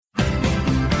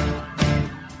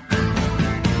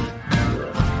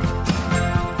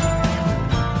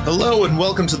Hello and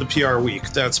welcome to the PR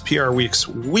Week. That's PR Week's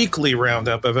weekly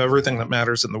roundup of everything that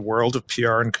matters in the world of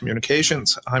PR and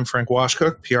communications. I'm Frank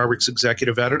Washcook, PR Week's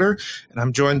executive editor, and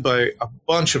I'm joined by a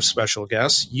bunch of special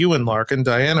guests, Ewan Larkin,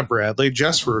 Diana Bradley,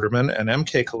 Jess Ruderman, and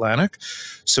MK Kalanick.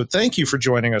 So thank you for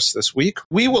joining us this week.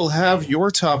 We will have your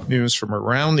top news from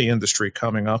around the industry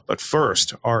coming up, but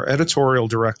first, our editorial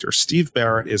director, Steve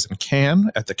Barrett, is in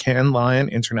Cannes at the Cannes Lion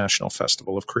International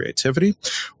Festival of Creativity,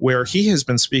 where he has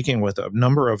been speaking with a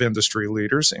number of industry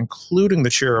leaders, including the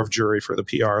chair of jury for the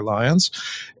PR Lions.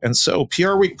 And so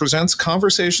PR Week presents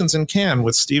Conversations in Cannes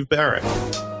with Steve Barrett.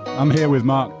 I'm here with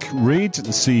Mark Reed, the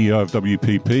CEO of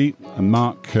WPP. And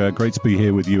Mark, great to be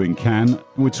here with you in Cannes.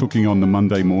 We're talking on the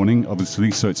Monday morning, obviously,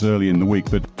 so it's early in the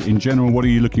week. But in general, what are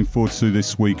you looking forward to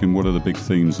this week, and what are the big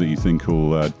themes that you think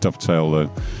will dovetail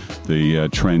the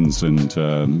trends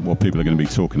and what people are going to be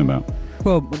talking about?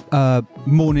 Well,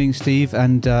 morning, Steve,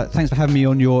 and thanks for having me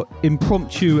on your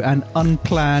impromptu and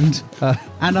unplanned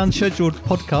and unscheduled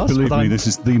podcast. Believe me, this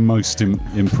is the most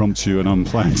impromptu and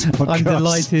unplanned podcast. I'm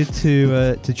delighted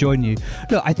to join you.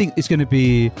 Look, I think it's going to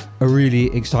be a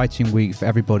really exciting week for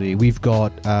everybody. We've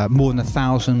got more than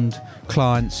 1,000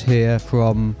 clients here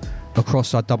from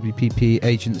across our WPP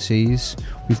agencies.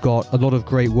 We've got a lot of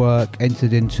great work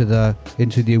entered into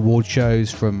the award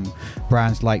shows from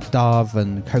brands like Dove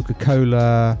and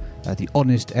Coca-Cola, the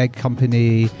Honest Egg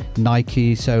Company,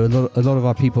 Nike. So a lot of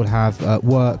our people have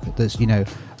work that's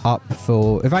up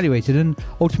for evaluated, and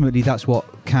ultimately that's what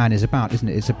Cannes is about, isn't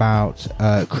it? It's about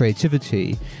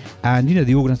creativity. And,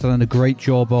 the organ has done a great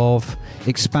job of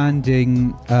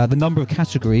expanding the number of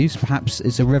categories. Perhaps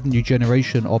it's a revenue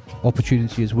generation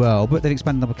opportunity as well, but they've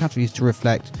expanded the number of categories to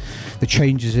reflect the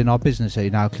changes in our business.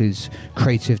 It now includes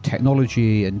creative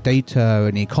technology and data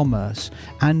and e-commerce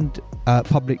and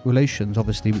public relations,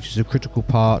 obviously, which is a critical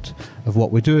part of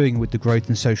what we're doing with the growth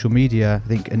in social media, I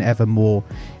think an ever more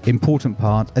important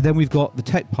part. And then we've got the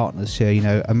tech partners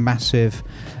here, a massive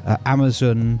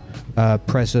Amazon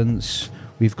presence.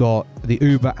 We've got the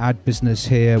Uber ad business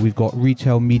here. We've got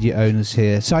retail media owners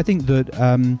here. So I think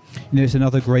that it's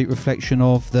another great reflection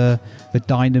of the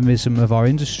dynamism of our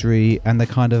industry and the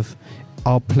kind of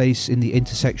our place in the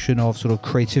intersection of sort of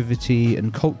creativity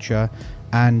and culture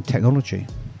and technology.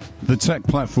 The tech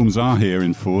platforms are here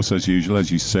in force, as usual,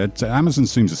 as you said. Amazon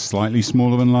seems slightly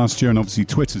smaller than last year, and obviously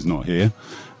Twitter's not here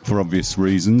for obvious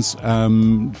reasons.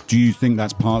 Do you think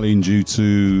that's partly due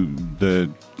to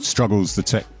the struggles the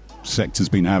tech sector's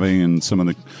been having and some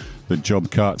of the job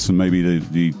cuts and maybe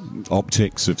the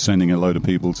optics of sending a load of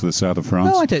people to the south of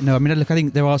France? No, I don't know. I mean, look, I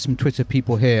think there are some Twitter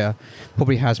people here.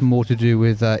 Probably has more to do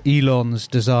with Elon's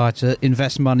desire to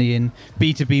invest money in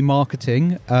B2B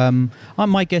marketing.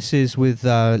 My guess is with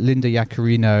Linda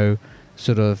Yaccarino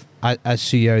sort of as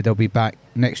CEO, they'll be back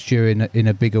next year in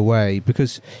a bigger way,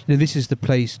 because this is the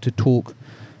place to talk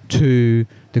to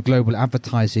the global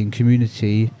advertising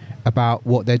community about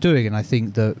what they're doing. And I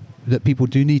think that people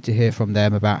do need to hear from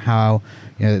them about how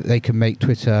they can make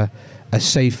Twitter a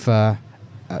safer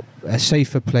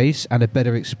place and a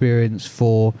better experience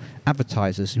for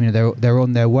advertisers. They're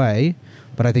on their way,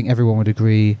 but I think everyone would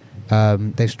agree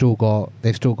they've still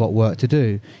got work to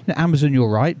do. Amazon, you're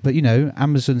right, but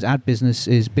Amazon's ad business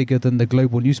is bigger than the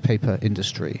global newspaper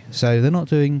industry, so they're not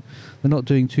doing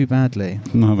too badly.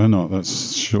 No, they're not.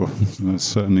 That's sure. That's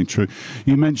certainly true.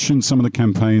 You mentioned some of the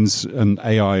campaigns, and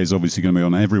AI is obviously going to be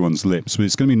on everyone's lips, but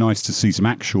it's going to be nice to see some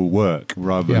actual work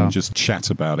rather than just chat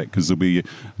about it, because there'll be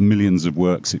millions of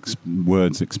words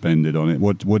expended on it.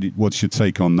 What's your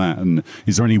take on that? And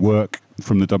is there any work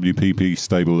from the WPP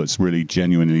stable that's really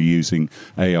genuinely using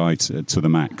AI to the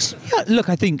max? Yeah, look,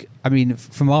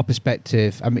 from our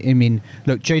perspective, look,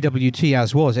 JWT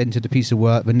as was entered a piece of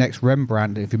work, the next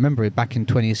Rembrandt, if you remember it, back in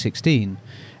 2016,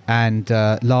 and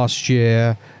last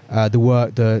year the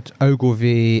work that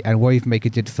Ogilvy and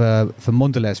Wavemaker did for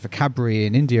Mondelez, for Cadbury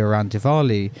in India around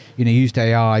Diwali, used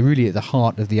AI really at the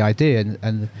heart of the idea,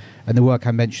 and the work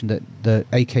I mentioned that the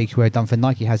AKQA had done for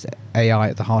Nike has AI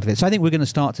at the heart of it. So I think we're going to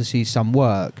start to see some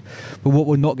work, but what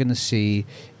we're not going to see,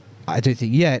 I don't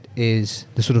think yet, is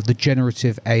the sort of the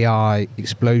generative AI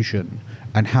explosion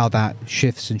and how that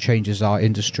shifts and changes our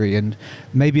industry. And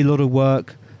maybe a lot of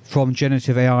work from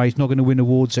generative AI is not going to win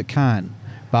awards at Cannes,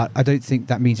 but I don't think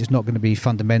that means it's not going to be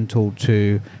fundamental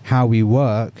to how we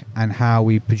work and how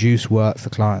we produce work for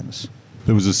clients.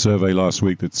 There was a survey last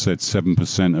week that said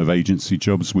 7% of agency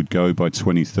jobs would go by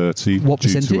 2030. What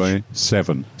percentage?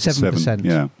 7%. 7%.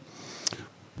 Yeah.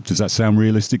 Does that sound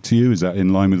realistic to you? Is that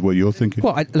in line with what you're thinking?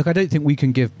 Well, I don't think we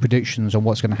can give predictions on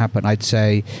what's going to happen. I'd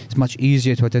say it's much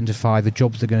easier to identify the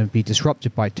jobs that are going to be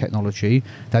disrupted by technology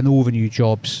than all the new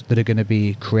jobs that are going to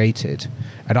be created.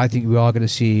 And I think we are going to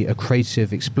see a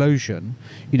creative explosion.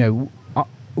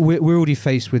 We're already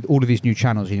faced with all of these new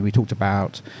channels. We talked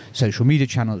about social media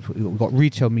channels, we've got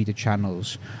retail media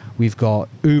channels, we've got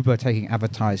Uber taking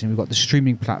advertising, we've got the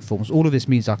streaming platforms. All of this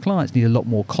means our clients need a lot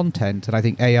more content, and I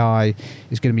think AI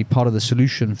is going to be part of the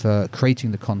solution for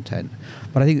creating the content.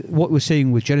 But I think what we're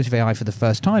seeing with generative AI for the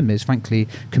first time is, frankly,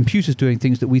 computers doing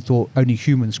things that we thought only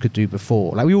humans could do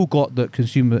before. Like, we all got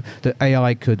that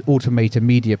AI could automate a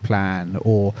media plan,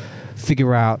 or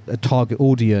figure out a target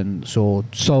audience, or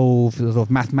solve sort of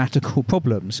mathematical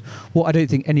problems. What I don't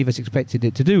think any of us expected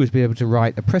it to do is be able to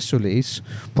write a press release,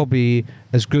 probably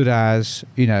as good as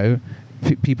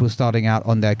people starting out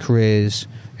on their careers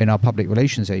in our public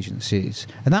relations agencies.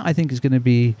 And that, I think, is going to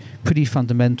be pretty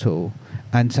fundamental,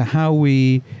 and to how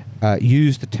we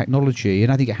use the technology.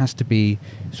 And I think it has to be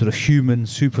sort of human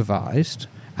supervised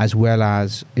as well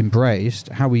as embraced,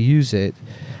 how we use it.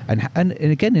 And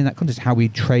again, in that context, how we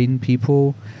train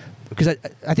people. Because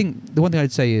I think the one thing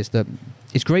I'd say is that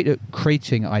it's great at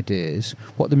creating ideas.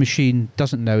 What the machine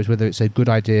doesn't know is whether it's a good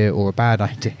idea or a bad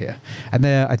idea. And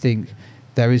there, I think,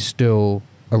 there is still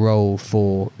a role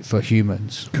for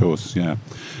humans. Of course, yeah.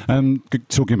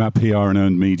 Talking about PR and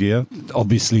earned media,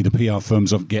 obviously the PR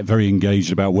firms get very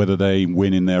engaged about whether they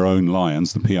win in their own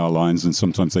lions, the PR lions, and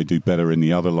sometimes they do better in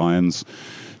the other lions.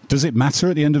 Does it matter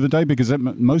at the end of the day? Because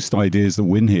most ideas that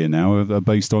win here now are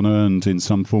based on earned in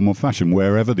some form or fashion,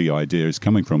 wherever the idea is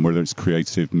coming from, whether it's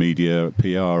creative, media,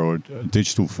 PR, or a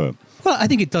digital firm. Well, I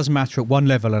think it does matter at one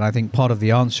level, and I think part of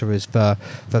the answer is for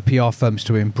PR firms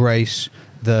to embrace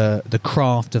the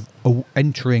craft of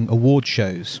entering award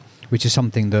shows, which is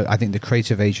something that I think the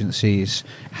creative agencies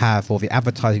have, or the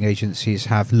advertising agencies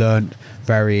have learned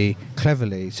very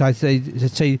cleverly. So I'd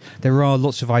say there are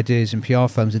lots of ideas in PR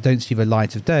firms that don't see the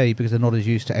light of day because they're not as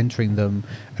used to entering them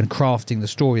and crafting the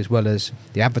story as well as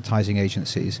the advertising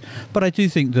agencies. But I do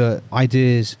think that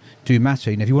ideas do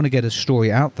matter. If you want to get a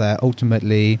story out there,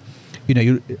 ultimately,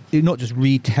 you're not just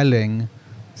retelling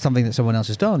something that someone else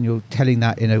has done, you're telling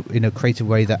that in a creative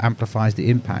way that amplifies the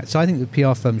impact. So I think the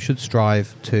PR firm should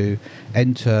strive to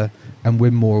enter and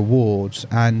win more awards.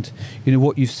 And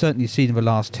what you've certainly seen in the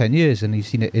last 10 years, and you've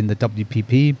seen it in the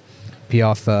WPP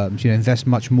PR firms, invest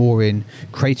much more in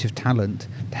creative talent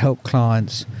to help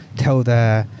clients tell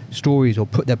their stories or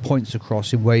put their points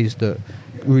across in ways that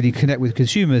really connect with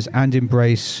consumers and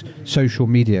embrace social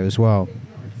media as well.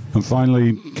 And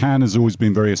finally, Cannes has always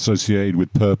been very associated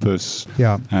with purpose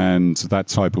and that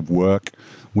type of work.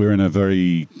 We're in a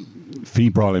very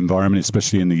febrile environment,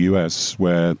 especially in the US,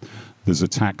 where there's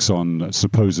attacks on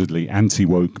supposedly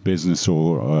anti-woke business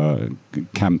or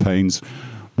campaigns.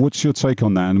 What's your take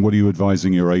on that, and what are you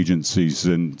advising your agencies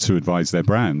to advise their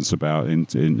brands about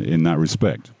in that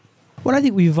respect? Well, I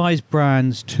think we advise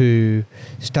brands to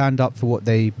stand up for what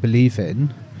they believe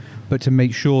in, but to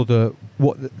make sure that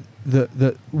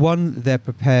they're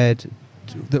prepared,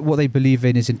 that what they believe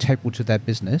in is integral to their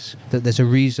business, that there's a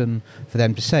reason for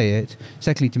them to say it.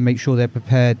 Secondly, to make sure they're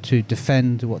prepared to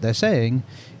defend what they're saying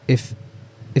if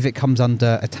it comes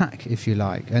under attack, if you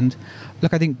like. And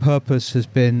look, I think purpose has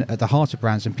been at the heart of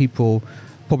brands, and people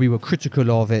probably were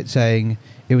critical of it, saying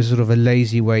it was sort of a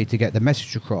lazy way to get the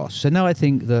message across. So now I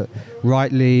think that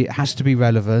rightly it has to be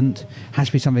relevant, has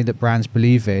to be something that brands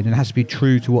believe in, and it has to be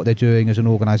true to what they're doing as an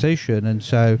organisation. And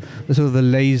so the sort of the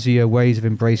lazier ways of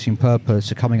embracing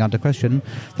purpose are coming under question.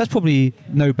 That's probably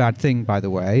no bad thing, by the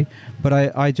way, but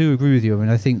I do agree with you. I mean,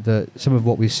 I think that some of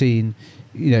what we've seen,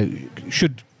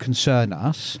 should concern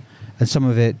us, and some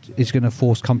of it is going to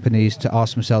force companies to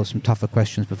ask themselves some tougher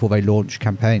questions before they launch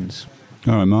campaigns.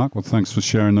 All right, Mark. Well, thanks for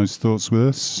sharing those thoughts with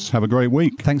us. Have a great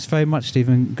week. Thanks very much,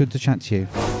 Stephen. Good to chat to you.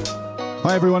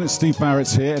 Hi, everyone. It's Steve Barrett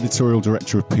here, Editorial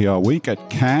Director of PR Week at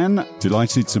Cannes.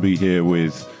 Delighted to be here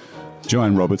with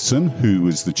Joanne Robertson, who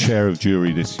was the chair of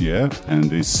jury this year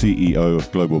and is CEO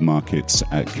of Global Markets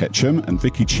at Ketchum, and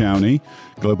Vicky Chowney,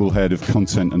 Global Head of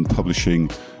Content and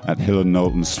Publishing at Hill &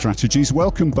 Knowlton Strategies.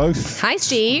 Welcome both. Hi,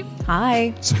 Steve.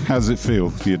 Hi. So how does it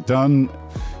feel? You're done,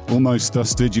 almost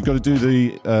dusted. You've got to do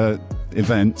the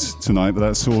event tonight, but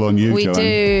that's all on you,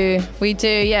 Joanne. We do,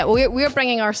 yeah. We're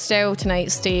bringing our style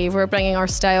tonight, Steve. We're bringing our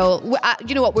style.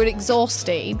 You know what? We're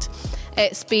exhausted.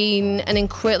 It's been an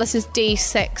incredible... This is day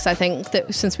 6, I think,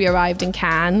 since we arrived in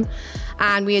Cannes.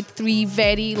 and we had 3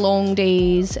 very long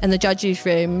days in the judges'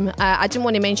 room. I didn't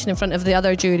want to mention in front of the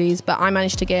other juries, but I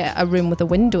managed to get a room with a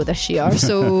window this year,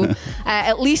 so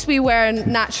at least we were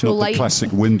in natural light. The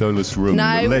classic windowless room.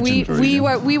 No,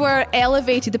 we were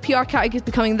elevated. The PR category is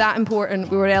becoming that important.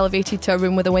 We were elevated to a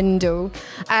room with a window.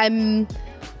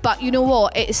 But you know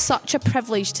what? It is such a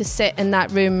privilege to sit in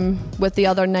that room with the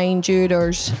other 9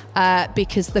 jurors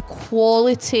because the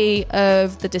quality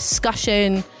of the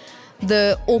discussion,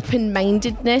 the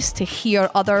open-mindedness to hear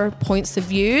other points of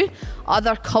view,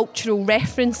 other cultural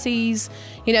references,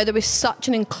 there was such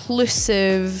an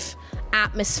inclusive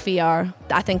atmosphere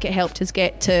that I think it helped us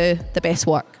get to the best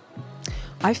work.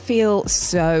 I feel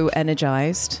so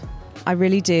energized. I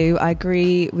really do. I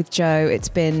agree with Joe. It's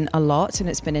been a lot and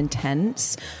it's been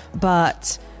intense,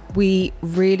 but we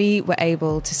really were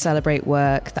able to celebrate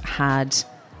work that had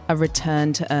a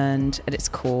return to earned at its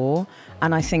core.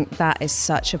 And I think that is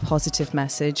such a positive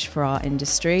message for our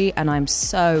industry. And I'm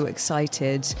so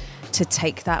excited to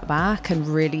take that back and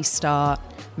really start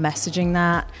messaging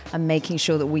that and making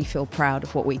sure that we feel proud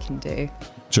of what we can do.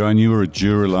 Joanne, you were a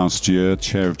juror last year,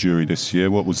 chair of jury this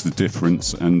year. What was the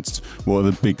difference, and what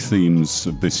are the big themes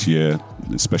of this year,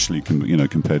 especially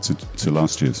compared to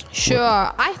last year's? Sure.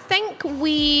 I think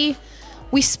we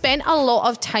spent a lot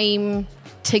of time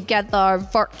together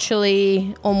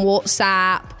virtually on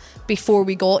WhatsApp before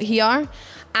we got here,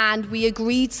 and we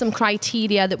agreed some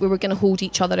criteria that we were going to hold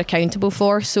each other accountable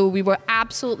for. So we were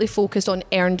absolutely focused on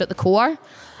earned at the core.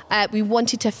 We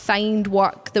wanted to find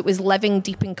work that was living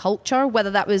deep in culture,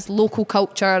 whether that was local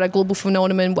culture, a global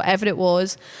phenomenon, whatever it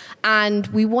was. And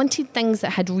we wanted things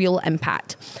that had real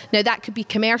impact. Now, that could be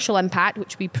commercial impact,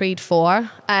 which we prayed for,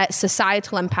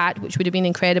 societal impact, which would have been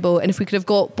incredible. And if we could have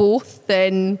got both,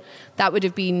 then that would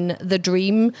have been the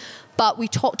dream. But we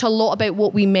talked a lot about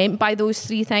what we meant by those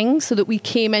 3 things so that we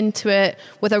came into it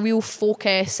with a real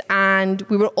focus and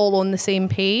we were all on the same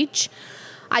page.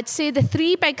 I'd say the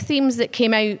 3 big themes that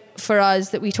came out for us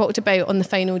that we talked about on the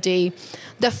final day,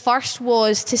 the first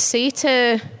was to say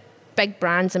to big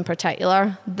brands in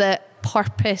particular that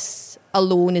purpose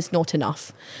alone is not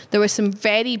enough. There were some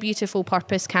very beautiful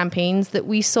purpose campaigns that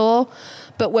we saw,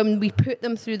 but when we put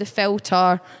them through the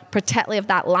filter, particularly of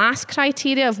that last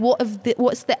criteria of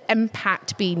what's the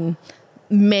impact been,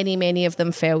 many of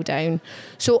them fell down.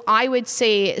 So I would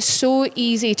say it's so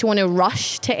easy to want to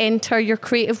rush to enter your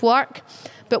creative work,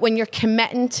 but when you're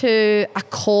committing to a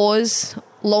cause,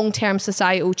 long-term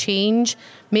societal change,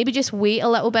 maybe just wait a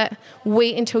little bit.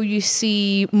 Wait until you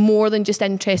see more than just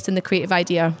interest in the creative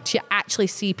idea, to actually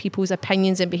see people's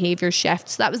opinions and behaviours shift.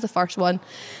 So that was the first one.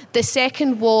 The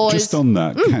second was... Just on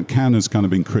that, Cannes has kind of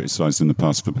been criticised in the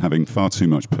past for having far too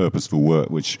much purposeful work,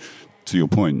 which, to your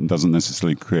point, doesn't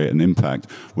necessarily create an impact.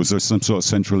 Was there some sort of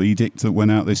central edict that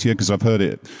went out this year? Because I've heard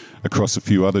it across a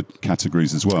few other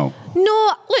categories as well.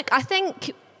 No, look, I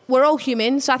think we're all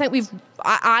human, so I think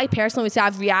I personally would say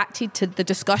I've reacted to the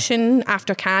discussion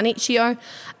after Cannes each year,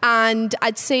 and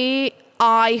I'd say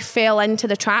I fell into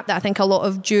the trap that I think a lot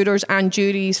of jurors and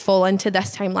juries fall into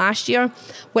this time last year,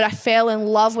 where I fell in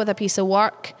love with a piece of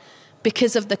work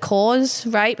because of the cause,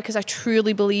 right? Because I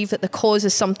truly believe that the cause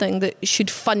is something that we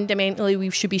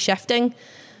should be shifting.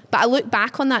 But I look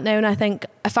back on that now and I think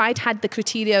if I'd had the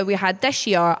criteria we had this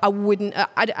year,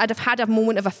 I'd have had a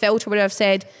moment of a filter where I've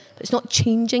said, it's not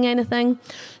changing anything.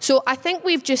 So I think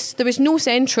there was no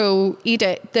central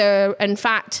edict there. In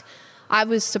fact, I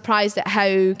was surprised at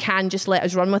how Cannes just let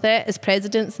us run with it as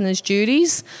presidents and as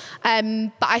juries.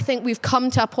 But I think we've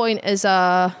come to a point as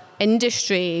a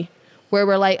industry where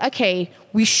we're like, okay,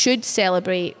 we should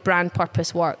celebrate brand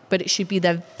purpose work, but it should be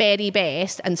the very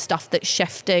best and stuff that's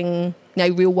shifting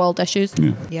real world issues.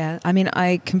 Yeah, I mean,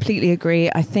 I completely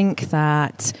agree. I think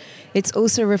that it's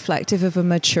also reflective of a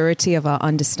maturity of our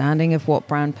understanding of what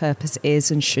brand purpose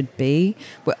is and should be.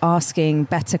 We're asking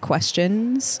better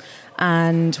questions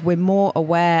and we're more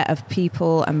aware of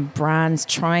people and brands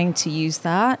trying to use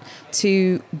that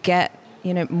to get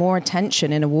more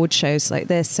attention in award shows like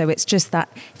this. So it's just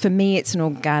that, for me, it's an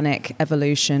organic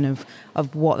evolution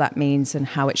of what that means and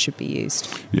how it should be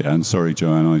used. Yeah, and sorry,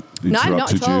 Joanne, I interrupted you. No,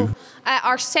 not at all.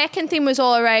 Our second theme was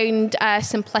all around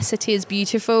simplicity is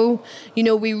beautiful.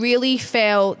 We really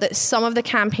felt that some of the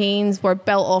campaigns were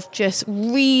built off just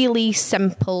really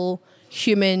simple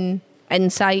human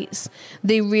insights.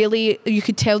 You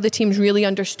could tell the teams really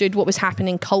understood what was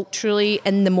happening culturally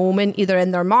in the moment, either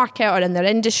in their market or in their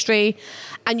industry.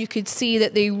 And you could see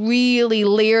that they really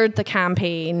layered the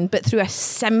campaign, but through a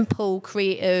simple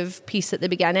creative piece at the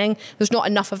beginning. There's not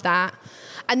enough of that.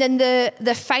 And then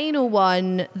the final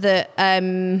one that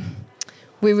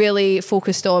we really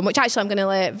focused on, which actually I'm going to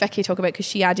let Vicky talk about because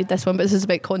she added this one, but this is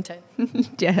about content.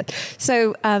 Yeah.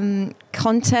 So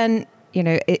content,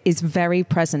 it is very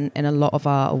present in a lot of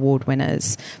our award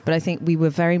winners. But I think we were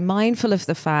very mindful of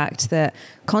the fact that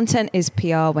content is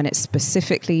PR when it's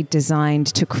specifically designed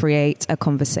to create a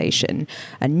conversation,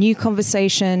 a new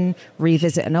conversation,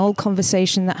 revisit an old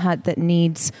conversation that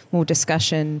needs more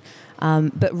discussion,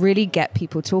 but really get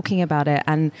people talking about it.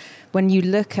 And when you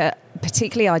look at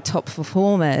particularly our top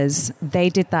performers, they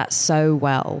did that so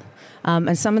well.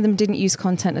 And some of them didn't use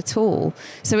content at all.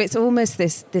 So it's almost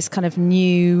this kind of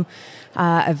new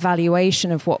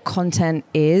evaluation of what content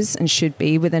is and should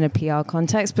be within a PR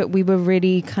context. But we were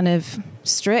really kind of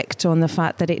strict on the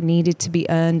fact that it needed to be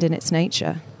earned in its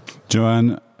nature.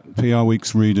 Joanne, PR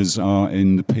Week's readers are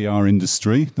in the PR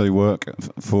industry. They work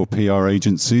for PR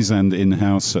agencies and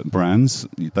in-house at brands.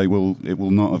 It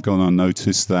will not have gone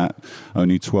unnoticed that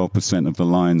only 12% of the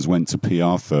Lions went to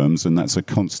PR firms, and that's a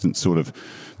constant sort of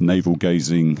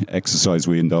navel-gazing exercise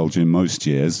we indulge in most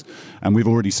years. And we've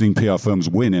already seen PR firms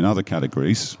win in other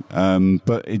categories,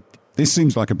 but this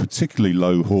seems like a particularly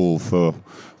low haul for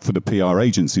the PR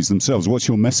agencies themselves. What's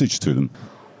your message to them?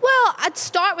 Well, I'd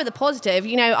start with a positive.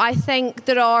 I think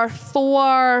there are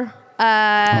 4...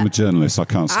 I'm a journalist. I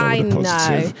can't start with a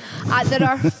positive. There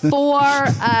are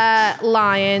 4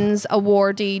 Lions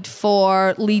awarded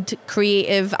for lead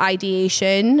creative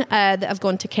ideation that have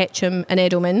gone to Ketchum and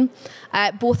Edelman,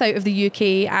 both out of the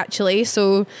UK, actually.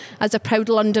 So as a proud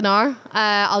Londoner,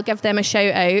 I'll give them a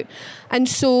shout out. And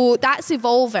so that's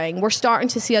evolving. We're starting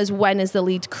to see us win as the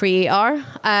lead creator.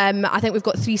 I think we've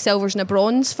got 3 silvers and a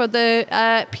bronze for the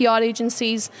PR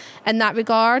agencies in that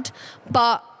regard.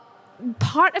 But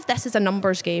part of this is a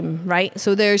numbers game, right?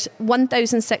 So there's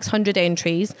 1,600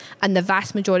 entries, and the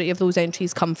vast majority of those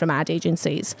entries come from ad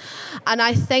agencies. And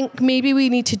I think maybe we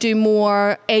need to do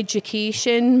more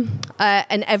education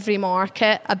in every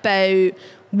market about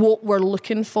what we're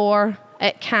looking for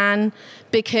at Cannes,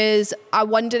 because I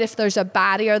wonder if there's a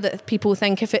barrier that people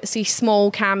think if it's a small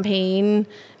campaign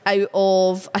out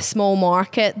of a small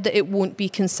market that it won't be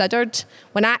considered,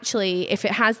 when actually if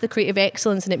it has the creative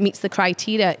excellence and it meets the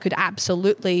criteria, it could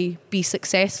absolutely be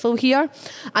successful here.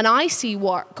 And I see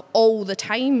work all the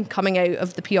time coming out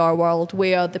of the PR world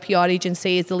where the PR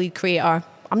agency is the lead creator.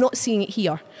 I'm not seeing it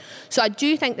here. So I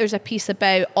do think there's a piece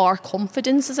about our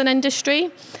confidence as an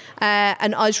industry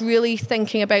and us really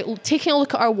thinking about taking a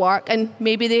look at our work, and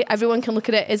maybe everyone can look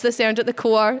at it. Is this earned at the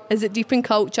core? Is it deep in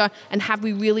culture? And have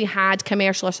we really had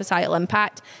commercial or societal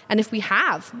impact? And if we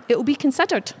have, it will be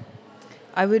considered.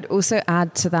 I would also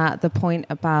add to that the point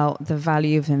about the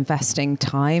value of investing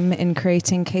time in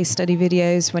creating case study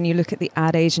videos. When you look at the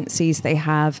ad agencies, they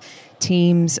have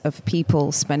teams of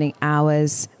people spending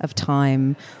hours of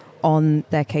time on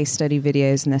their case study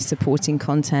videos and their supporting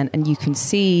content, and you can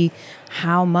see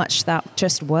how much that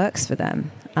just works for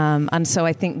them. And so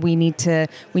I think we need to,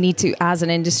 as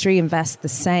an industry, invest the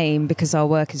same because our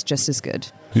work is just as good.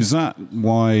 Is that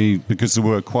why, because there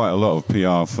were quite a lot of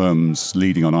PR firms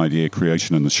leading on idea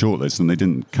creation and the shortlist, and they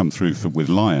didn't come through with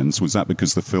Lions, was that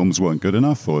because the films weren't good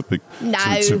enough? Or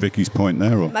to Vicky's point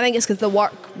there? Or? I think it's because the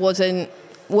work wasn't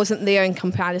there in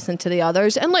comparison to the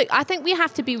others. And look, I think we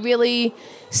have to be really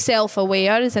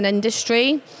self-aware as an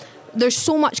industry. There's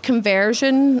so much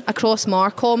conversion across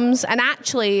Marcoms, and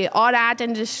actually our ad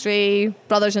industry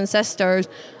brothers and sisters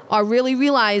are really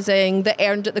realising that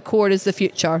earned at the core is the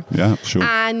future. Yeah, sure.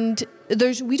 And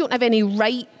we don't have any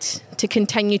right to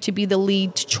continue to be the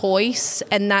lead choice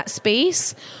in that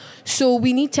space. So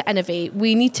we need to innovate.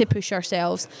 We need to push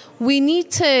ourselves.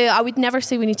 I would never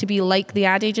say we need to be like the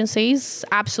ad agencies.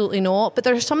 Absolutely not. But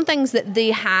there are some things that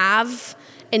they have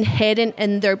inherent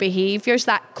in their behaviours,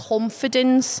 that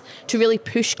confidence to really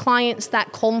push clients,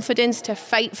 that confidence to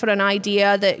fight for an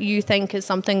idea that you think is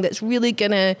something that's really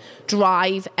going to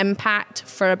drive impact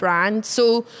for a brand.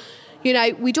 So, we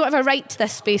don't have a right to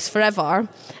this space forever.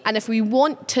 And if we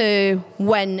want to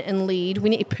win and lead, we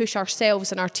need to push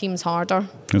ourselves and our teams harder.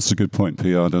 That's a good point.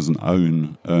 PR doesn't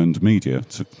own earned media,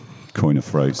 to coin a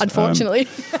phrase. Unfortunately.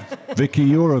 Vicky,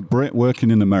 you're a Brit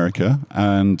working in America,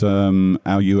 and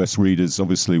our US readers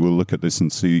obviously will look at this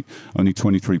and see only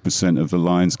 23% of the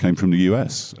Lions came from the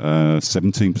US,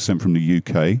 17% from the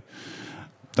UK.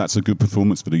 That's a good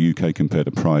performance for the UK compared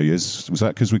to prior years. Was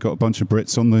that because we got a bunch of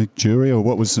Brits on the jury, or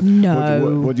what was?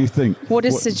 No. What do you think? What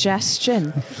a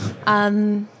suggestion.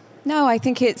 No, I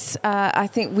think it's. I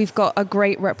think we've got a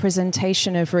great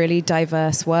representation of really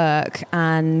diverse work,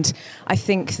 and I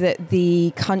think that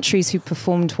the countries who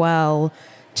performed well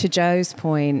to Joe's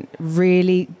point,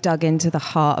 really dug into the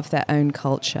heart of their own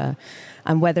culture.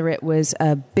 And whether it was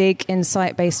a big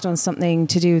insight based on something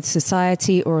to do with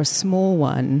society or a small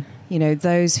one, you know,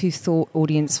 those who thought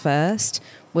audience first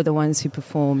were the ones who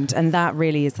performed. And that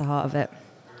really is the heart of it.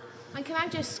 And can I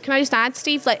just add,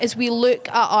 Steve, like as we look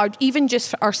at our, even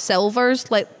just our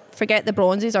silvers, like forget the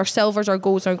bronzes, our silvers, our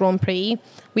golds, our Grand Prix,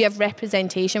 we have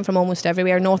representation from almost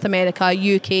everywhere: North America,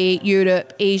 UK,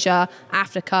 Europe, Asia,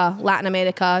 Africa, Latin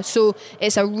America. So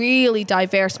it's a really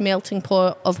diverse melting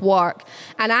pot of work.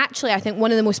 And actually, I think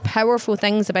one of the most powerful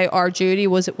things about our jury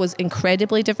was it was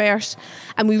incredibly diverse,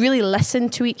 and we really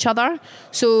listened to each other.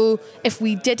 So if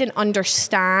we didn't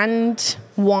understand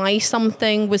why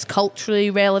something was culturally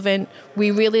relevant,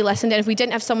 we really listened. And if we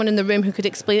didn't have someone in the room who could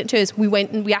explain it to us, we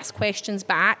went and we asked questions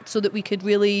back so that we could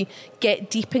really get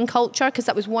deep in culture, because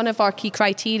that was one of our key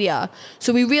criteria.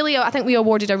 So we really, I think we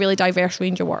awarded a really diverse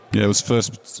range of work. Yeah, it was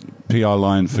first PR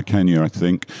line for Kenya, I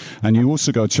think. And you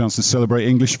also got a chance to celebrate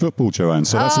English football, Joanne.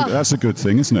 So that's a good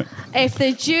thing, isn't it? If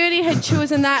the jury had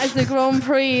chosen that as the Grand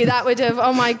Prix, that would have,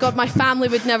 oh my God, my family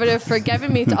would never have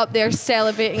forgiven me to up there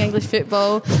celebrating English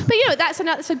football. But, you know,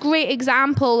 that's a great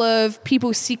example of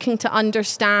people seeking to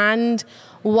understand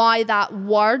why that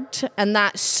word and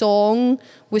that song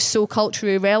was so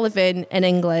culturally relevant in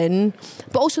England,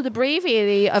 but also the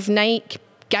bravery of Nike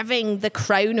giving the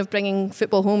crown of bringing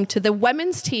football home to the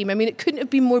women's team. I mean, it couldn't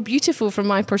have been more beautiful from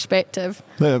my perspective.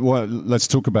 Well, let's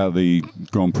talk about the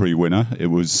Grand Prix winner. It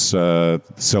was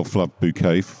Self-Love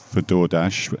Bouquet for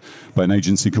DoorDash by an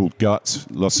agency called Gut,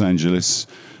 Los Angeles.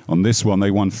 On this one,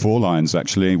 they won 4 lions,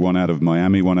 actually. One out of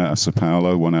Miami, one out of Sao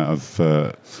Paulo, one out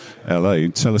of LA.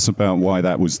 Tell us about why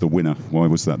that was the winner. Why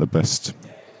was that the best of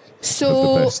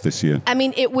the best this year? I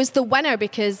mean, it was the winner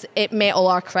because it met all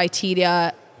our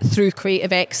criteria through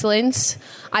creative excellence.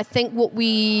 I think what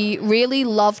we really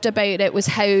loved about it was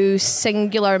how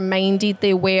singular-minded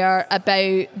they were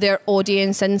about their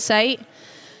audience insight.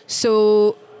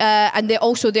 So, and they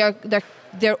also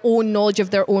their own knowledge of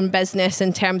their own business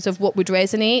in terms of what would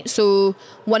resonate. So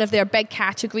one of their big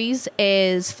categories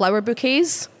is flower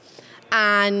bouquets.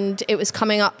 And it was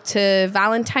coming up to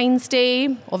Valentine's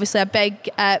Day, obviously a big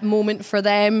moment for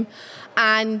them.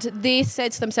 And they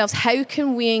said to themselves, how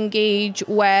can we engage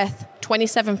with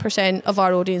 27% of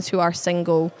our audience who are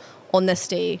single on this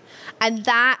day? And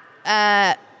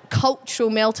that cultural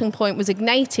melting point was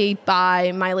ignited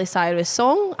by Miley Cyrus'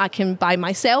 song, I Can Buy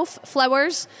Myself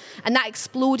Flowers. And that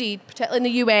exploded, particularly in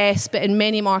the US, but in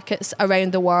many markets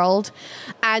around the world.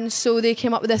 And so they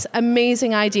came up with this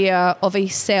amazing idea of a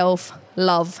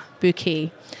self-love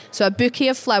bouquet. So a bouquet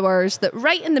of flowers that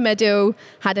right in the middle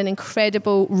had an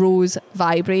incredible rose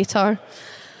vibrator.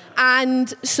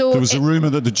 And so there was a rumour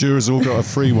that the jurors all got a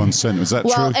free one sent. Was that true?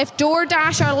 Well, if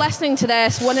DoorDash are listening to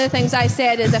this, one of the things I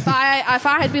said is if I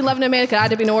had been living in America,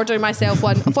 I'd have been ordering myself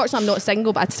one. Unfortunately, I'm not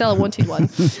single, but I'd still have wanted one.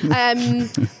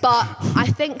 But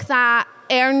I think that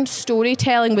earned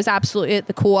storytelling was absolutely at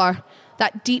the core.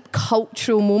 That deep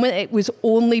cultural moment, it was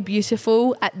only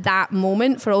beautiful at that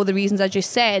moment for all the reasons I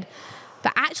just said.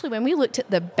 But actually, when we looked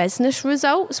at the business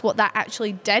results, what that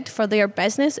actually did for their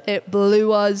business, it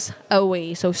blew us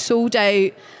away. So sold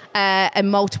out in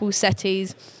multiple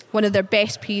cities, one of their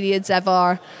best periods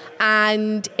ever.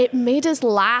 And it made us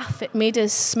laugh. It made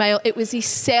us smile. It was a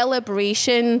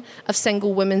celebration of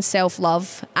single women's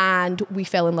self-love, and we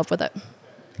fell in love with it.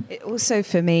 It also,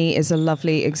 for me, is a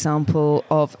lovely example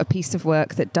of a piece of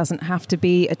work that doesn't have to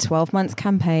be a 12-month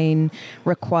campaign,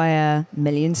 require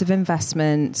millions of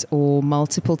investment or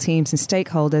multiple teams and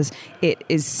stakeholders. It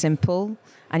is simple,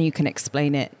 and you can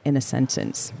explain it in a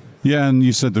sentence. Yeah, and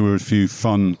you said there were a few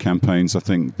fun campaigns. I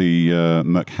think the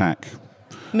McHack.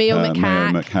 Mayo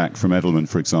McHack from Edelman,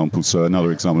 for example. So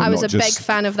another example. I was a big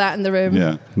fan of that in the room.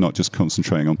 Yeah, not just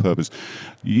concentrating on purpose.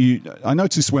 I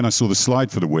noticed when I saw the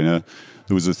slide for the winner,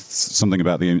 there was something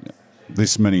about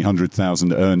this many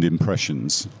 100,000 earned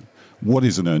impressions. What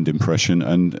is an earned impression?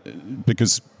 And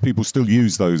because people still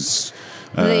use those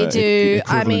they do.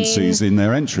 equivalencies in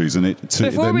their entries, and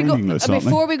they're meaningless, aren't they?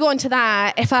 Before we go into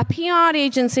that, if a PR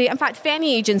agency, in fact, if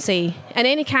any agency in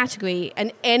any category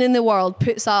and in the world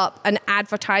puts up an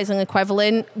advertising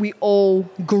equivalent, we all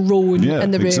groan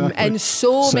in the room. Exactly. And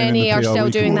so many are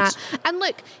still doing that. And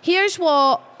look, here's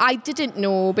what I didn't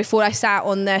know before I sat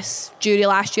on this jury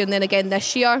last year and then again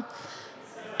this year.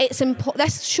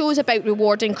 This show's about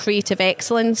rewarding creative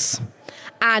excellence,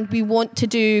 and we want to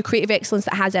do creative excellence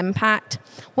that has impact.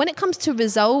 When it comes to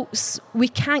results, we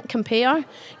can't compare. You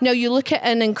know, you look at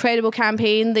an incredible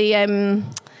campaign,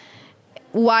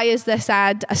 why is this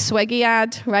ad a Swiggy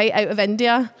ad, right, out of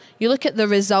India? You look at the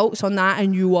results on that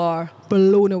and you are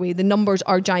blown away. The numbers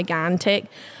are gigantic.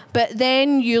 But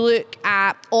then you look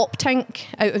at Optink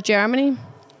out of Germany,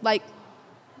 like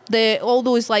all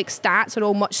those like stats are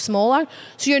all much smaller.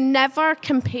 So you're never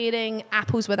comparing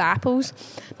apples with apples.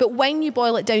 But when you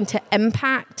boil it down to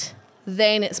impact,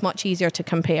 then it's much easier to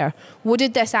compare. What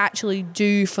did this actually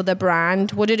do for the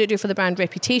brand? What did it do for the brand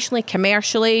reputationally,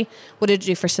 commercially? What did it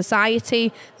do for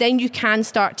society? Then you can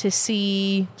start to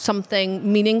see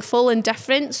something meaningful and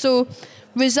different. So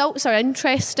results are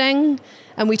interesting,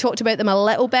 and we talked about them a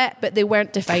little bit, but they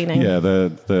weren't defining. Yeah,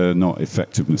 they're not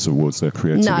effectiveness awards, they're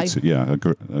creativity. No. Yeah,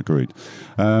 agreed.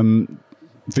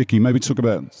 Vicky, maybe talk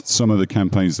about some of the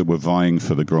campaigns that were vying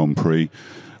for the Grand Prix.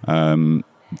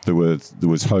 There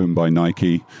was Home by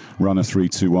Nike, Runner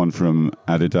 321 from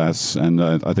Adidas, and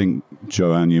I think,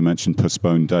 Joanne, you mentioned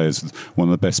Postponed Day as one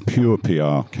of the best pure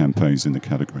PR campaigns in the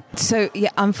category. So, yeah,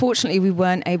 unfortunately, we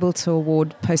weren't able to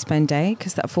award Postponed Day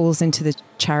because that falls into the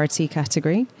charity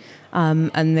category,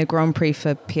 and the Grand Prix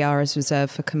for PR is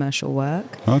reserved for commercial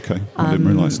work. Okay, I didn't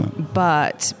realise that.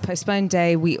 But Postponed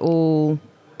Day, we all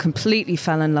completely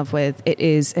fell in love with. It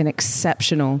is an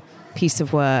exceptional piece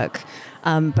of work.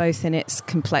 Both in its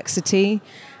complexity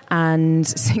and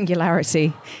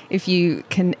singularity, if you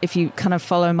kind of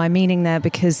follow my meaning there,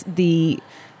 because the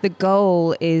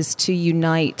goal is to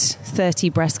unite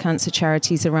 30 breast cancer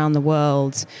charities around the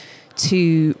world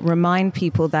to remind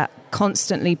people that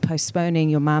constantly postponing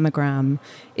your mammogram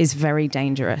is very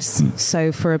dangerous.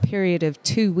 So for a period of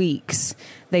 2 weeks,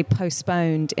 they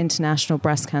postponed International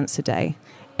Breast Cancer Day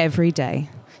every day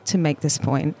to make this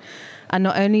point. And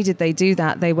not only did they do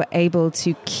that, they were able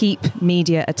to keep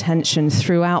media attention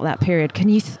throughout that period. Can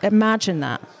you imagine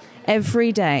that?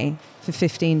 Every day for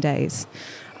 15 days.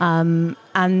 And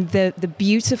the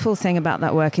beautiful thing about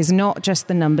that work is not just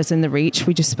the numbers and the reach,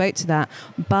 we just spoke to that,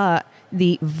 but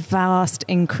the vast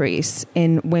increase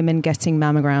in women getting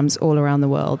mammograms all around the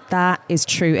world. That is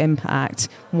true impact,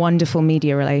 wonderful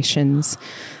media relations.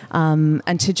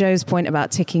 And to Joe's point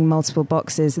about ticking multiple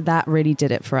boxes, that really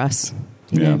did it for us.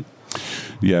 You know?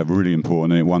 Yeah, really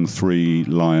important. It won 3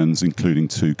 Lions, including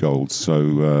 2 golds.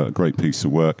 So a great piece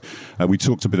of work. We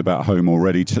talked a bit about Home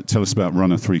already. Tell us about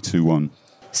Runner 321.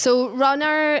 So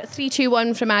Runner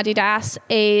 321 from Adidas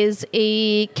is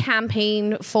a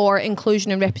campaign for inclusion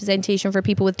and representation for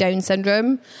people with Down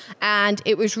syndrome. And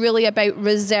it was really about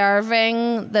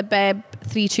reserving the BEB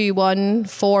 321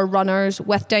 for runners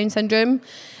with Down syndrome.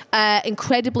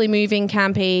 Incredibly moving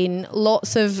campaign,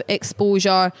 lots of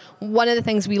exposure. One of the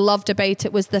things we loved about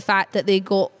it was the fact that they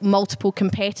got multiple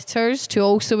competitors to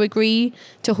also agree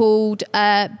to hold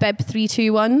BEB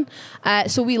 321.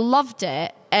 So we loved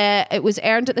it. It was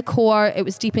earned at the core. It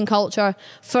was deep in culture.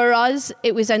 For us,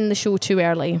 it was in the show too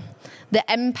early. The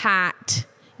impact,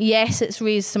 yes, it's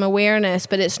raised some awareness,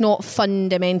 but it's not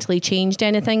fundamentally changed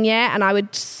anything yet. And I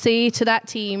would say to that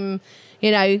team,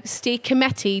 stay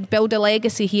committed, build a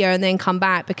legacy here, and then come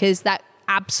back, because that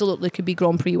absolutely could be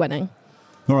Grand Prix winning.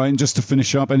 All right, and just to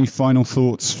finish up, any final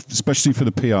thoughts, especially for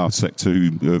the PR sector,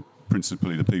 who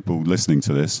principally the people listening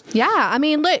to this? Yeah, I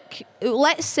mean, look,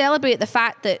 let's celebrate the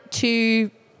fact that 2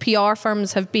 PR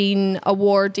firms have been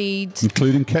awarded,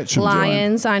 including Ketchum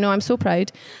Lions. Giant. I know, I'm so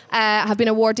proud. Have been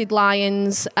awarded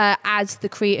Lions as the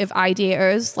creative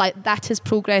ideators. Like, that is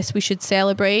progress we should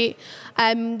celebrate.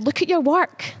 Look at your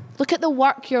work. Look at the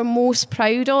work you're most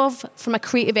proud of from a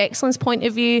creative excellence point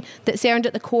of view, that's earned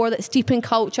at the core, that's deep in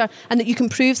culture, and that you can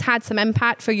prove's had some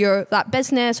impact for that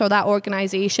business or that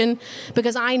organisation.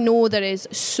 Because I know there is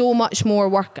so much more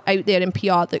work out there in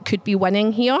PR that could be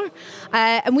winning here.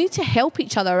 And we need to help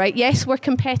each other, right? Yes, we're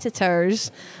competitors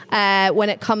when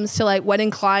it comes to like winning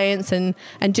clients and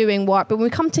doing work. But when we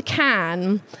come to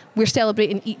Cannes, we're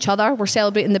celebrating each other. We're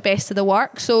celebrating the best of the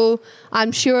work. So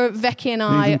I'm sure Vicky and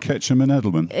I... Even Ketchum and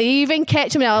Edelman. Even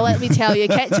Ketchum and Edelman, let me tell you.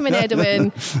 Ketchum and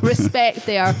Edelman, respect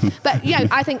there. But yeah,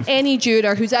 I think any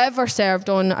juror who's ever served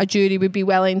on a jury would be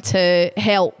willing to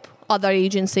help other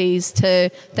agencies to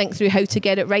think through how to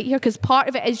get it right here, because part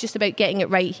of it is just about getting it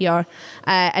right here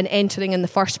and entering in the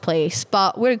first place.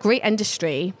 But we're a great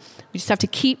industry. We just have to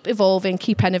keep evolving,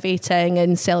 keep innovating,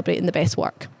 and celebrating the best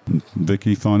work.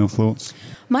 Vicky, final thoughts?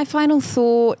 My final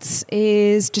thoughts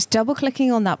is just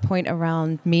double-clicking on that point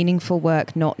around meaningful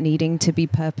work not needing to be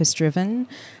purpose-driven.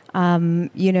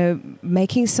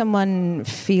 Making someone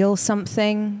feel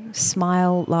something,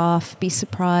 smile, laugh, be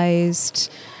surprised,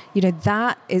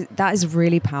 that is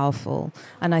really powerful.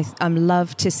 And I'm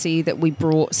love to see that we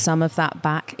brought some of that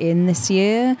back in this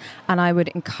year. And I would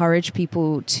encourage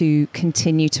people to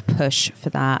continue to push for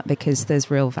that, because there's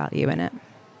real value in it.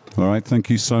 All right. Thank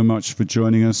you so much for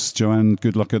joining us, Joanne.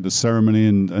 Good luck at the ceremony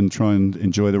and try and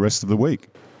enjoy the rest of the week.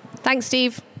 Thanks,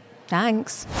 Steve.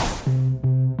 Thanks.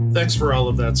 Thanks for all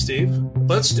of that, Steve.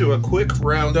 Let's do a quick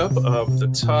roundup of the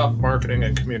top marketing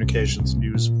and communications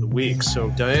news of the week. So,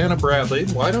 Diana Bradley,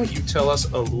 why don't you tell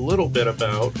us a little bit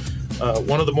about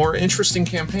one of the more interesting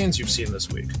campaigns you've seen this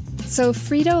week? So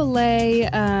Frito-Lay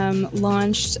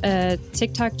launched a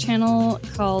TikTok channel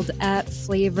called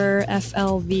 @Flavor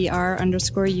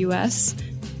FLVR_US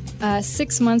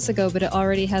 6 months ago, but it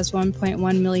already has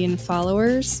 1.1 million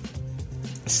followers.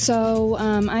 So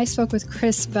I spoke with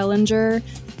Chris Bellinger,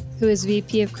 who is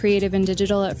VP of Creative and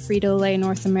Digital at Frito-Lay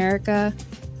North America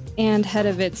and head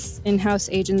of its in-house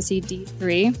agency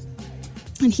D3.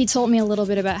 And he told me a little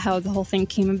bit about how the whole thing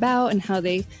came about and how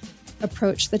they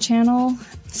approached the channel.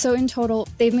 So in total,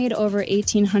 they've made over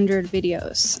 1,800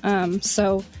 videos.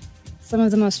 So some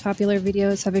of the most popular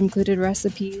videos have included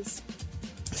recipes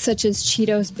such as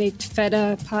Cheetos baked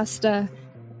feta pasta,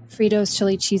 Fritos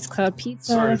chili cheese cloud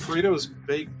pizza. Sorry, Fritos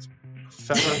baked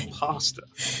feta pasta.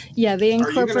 Yeah, they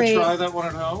incorporate... Are you going to try that one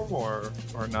at home or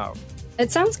no?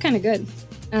 It sounds kind of good.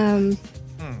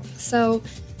 So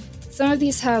some of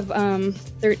these have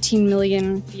 13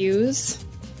 million views,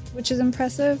 which is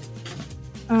impressive.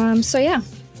 So yeah,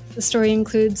 the story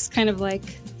includes kind of like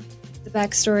the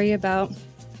backstory about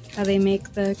how they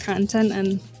make the content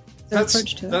and their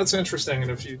approach to it. That's interesting.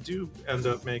 And if you do end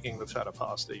up making the feta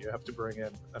pasta, you have to bring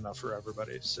in enough for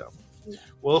everybody. So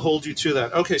we'll hold you to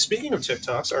that. Okay, speaking of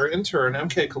TikToks, our intern,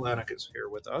 MK Kalanick, is here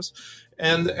with us.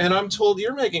 And I'm told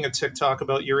you're making a TikTok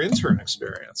about your intern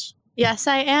experience. Yes,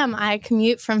 I am. I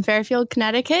commute from Fairfield,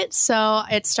 Connecticut, so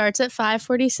it starts at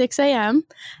 5:46 a.m.,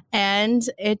 and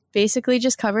it basically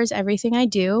just covers everything I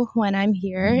do when I'm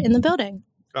here in the building.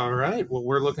 All right. Well,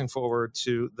 we're looking forward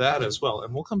to that as well,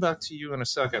 and we'll come back to you in a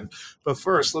second. But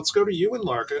first, let's go to Ewan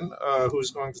Larkin,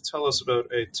 who's going to tell us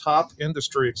about a top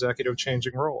industry executive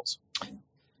changing roles.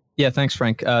 Yeah, thanks,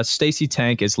 Frank. Stacey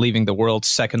Tank is leaving the world's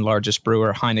second largest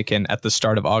brewer, Heineken, at the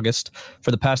start of August.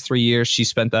 For the past 3 years, she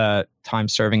spent time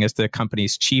serving as the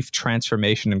company's Chief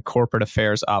Transformation and Corporate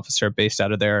Affairs Officer based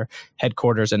out of their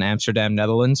headquarters in Amsterdam,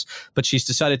 Netherlands. But she's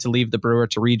decided to leave the brewer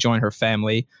to rejoin her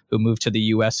family, who moved to the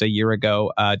U.S. a year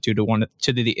ago due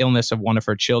to the illness of one of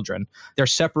her children. They're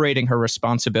separating her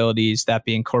responsibilities, that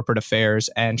being corporate affairs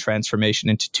and transformation,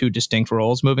 into two distinct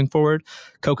roles moving forward.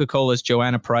 Coca-Cola's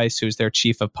Joanna Price, who's their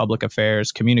Chief of Public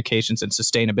Affairs, Communications, and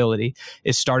Sustainability,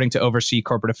 is starting to oversee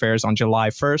corporate affairs on July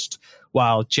 1st,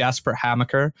 while Jasper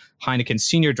Hamaker, Heineken's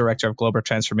Senior Director of Global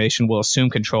Transformation, will assume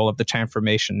control of the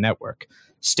Transformation Network.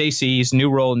 Stacey's new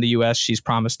role in the U.S., she's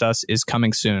promised us, is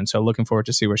coming soon, so looking forward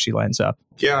to see where she lands up.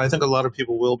 Yeah, I think a lot of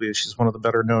people will be. She's one of the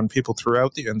better known people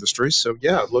throughout the industry, so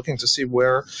yeah, looking to see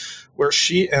where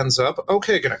she ends up.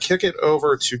 Okay, going to kick it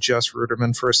over to Jess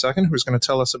Ruderman for a second, who's going to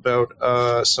tell us about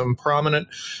some prominent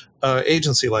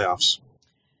agency layoffs.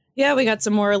 Yeah, we got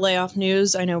some more layoff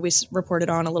news. I know we reported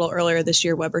on a little earlier this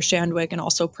year, Weber Shandwick and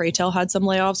also Praytel had some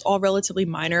layoffs, all relatively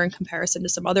minor in comparison to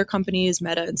some other companies.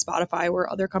 Meta and Spotify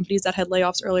were other companies that had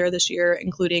layoffs earlier this year,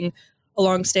 including a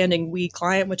longstanding We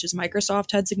client, which is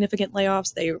Microsoft, had significant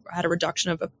layoffs. They had a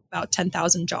reduction of about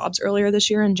 10,000 jobs earlier this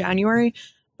year in January.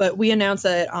 But we announced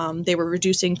that they were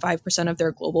reducing 5% of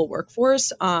their global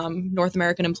workforce. North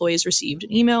American employees received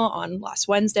an email on last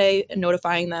Wednesday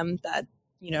notifying them that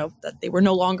that they were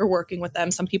no longer working with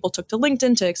them. Some people took to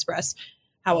LinkedIn to express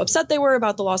how upset they were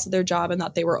about the loss of their job and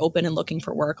that they were open and looking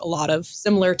for work. A lot of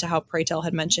similar to how Praytel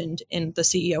had mentioned and the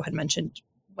CEO had mentioned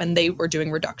when they were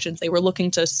doing reductions, they were looking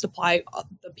to supply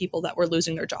the people that were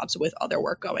losing their jobs with other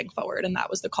work going forward. And that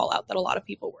was the call out that a lot of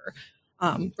people were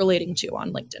relating to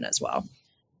on LinkedIn as well.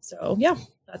 So yeah,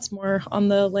 that's more on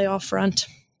the layoff front.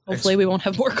 Hopefully we won't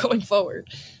have more going forward.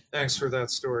 Thanks for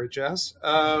that story, Jess.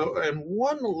 And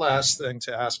one last thing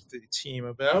to ask the team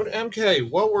about.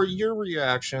 MK, what were your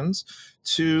reactions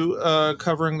to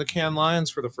covering the Cannes Lions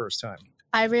for the first time?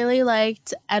 I really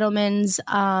liked Edelman's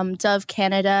Dove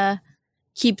Canada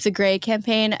Keep the Grey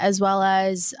campaign, as well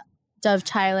as Dove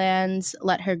Thailand's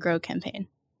Let Her Grow campaign.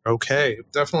 Okay,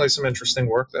 definitely some interesting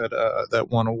work that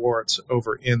won awards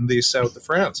over in the south of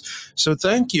France. So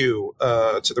thank you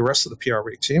to the rest of the PR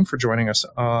Week team for joining us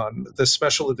on this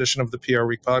special edition of the PR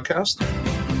Week podcast.